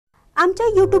आमच्या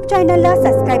YouTube चॅनलला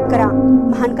subscribe करा,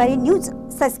 महानकारी न्यूज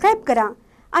सबस्क्राइब करा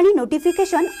आणि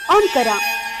नोटिफिकेशन ऑन करा।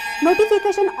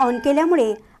 नोटिफिकेशन ऑन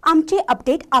केल्यामुळे आमचे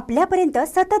अपडेट आपल्यापर्यंत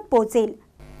सतत पोहोचेल।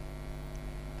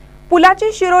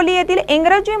 पुलाची शिरोली येथील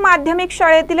इंग्रजी माध्यमिक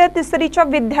शाळेतील तिसरीच्या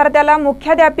विद्यार्थ्याला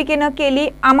मुख्याध्यापिकेने केली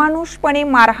अमानुषपणे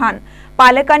मारहाण,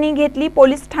 पालकांनी घेतली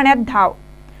पोलीस ठाण्यात धाव।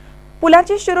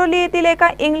 पुलाची शिरोली येथील एका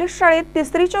इंग्लिश शाळेत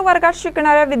तिसरीच्या वर्गात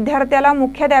शिकणाऱ्या विद्यार्थ्याला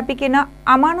मुख्याध्यापिकेने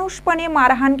अमानुषपणे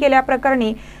मारहाण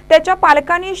केल्याप्रकरणी त्याच्या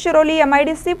पालकांनी शिरोली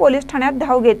MIDC पोलीस ठाण्यात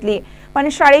धाव घेतली, पण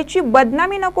शाळेची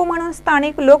बदनामी नको म्हणून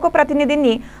स्थानिक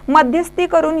लोकप्रतिनिधींनी मध्यस्थी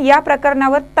करून या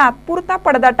प्रकरणावर तात्पुरता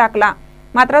पडदा टाकला।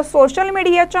 मात्र सोशल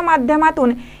मीडियाच्या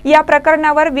माध्यमातून या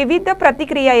प्रकरणावर विविध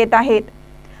प्रतिक्रिया येत आहेत।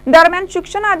 दरम्यान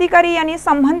शिक्षण अधिकारी यांनी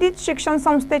संबंधित शिक्षण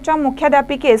संस्थेच्या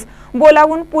मुख्याध्यापिकेस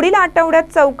बोलावून पुढील आठवड्यात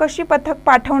चौकशी पथक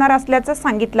पाठवणार असल्याचं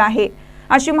सांगितलं आहे,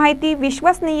 अशी माहिती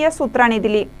विश्वसनीय सूत्रांनी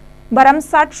दिली।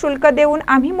 भरमसाठ शुल्क देऊन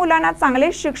आम्ही मुलांना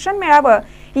चांगले शिक्षण मिळावं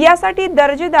यासाठी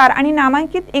दर्जेदार आणि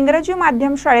नामांकित इंग्रजी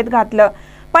माध्यम शाळेत घातलं,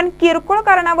 पण किरकोळ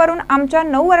कारणावरून आमच्या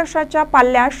 9 वर्षाच्या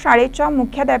पाल्या शाळेच्या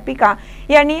मुख्याध्यापिका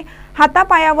यांनी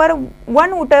हातापायावर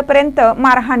वन उठेपर्यंत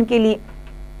मारहाण केली।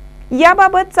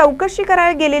 याबाबत चौकशी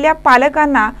करायला गेलेल्या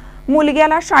पालकांना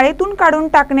मुलग्याला शाळेतून काढून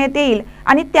टाकण्यात येईल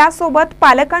आणि त्यासोबत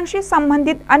पालकांशी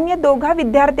संबंधित अन्य 2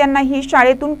 विद्यार्थ्यांनाही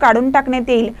शाळेतून काढून टाकण्यात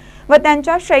येईल व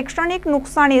त्यांच्या शैक्षणिक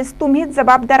नुकसानीस तुम्ही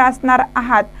जबाबदार असणार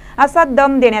आहात असा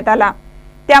दम देण्यात आला।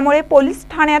 त्यामुळे पोलीस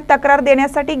ठाण्यात तक्रार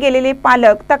देण्यासाठी गेलेले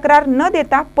पालक तक्रार न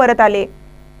देता परत आले।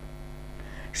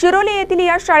 शिरोली येथील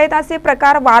या शाळेत असे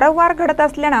प्रकार वारंवार घडत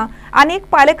असल्याने अनेक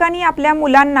पालकांनी आपल्या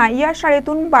मुलांना या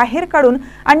शाळेतून बाहेर काढून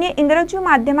अन्य इंग्रजी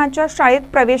माध्यमाच्या शाळेत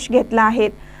प्रवेश घेतला आहे,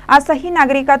 असंही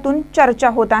नागरिकातून चर्चा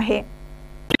होत आहे।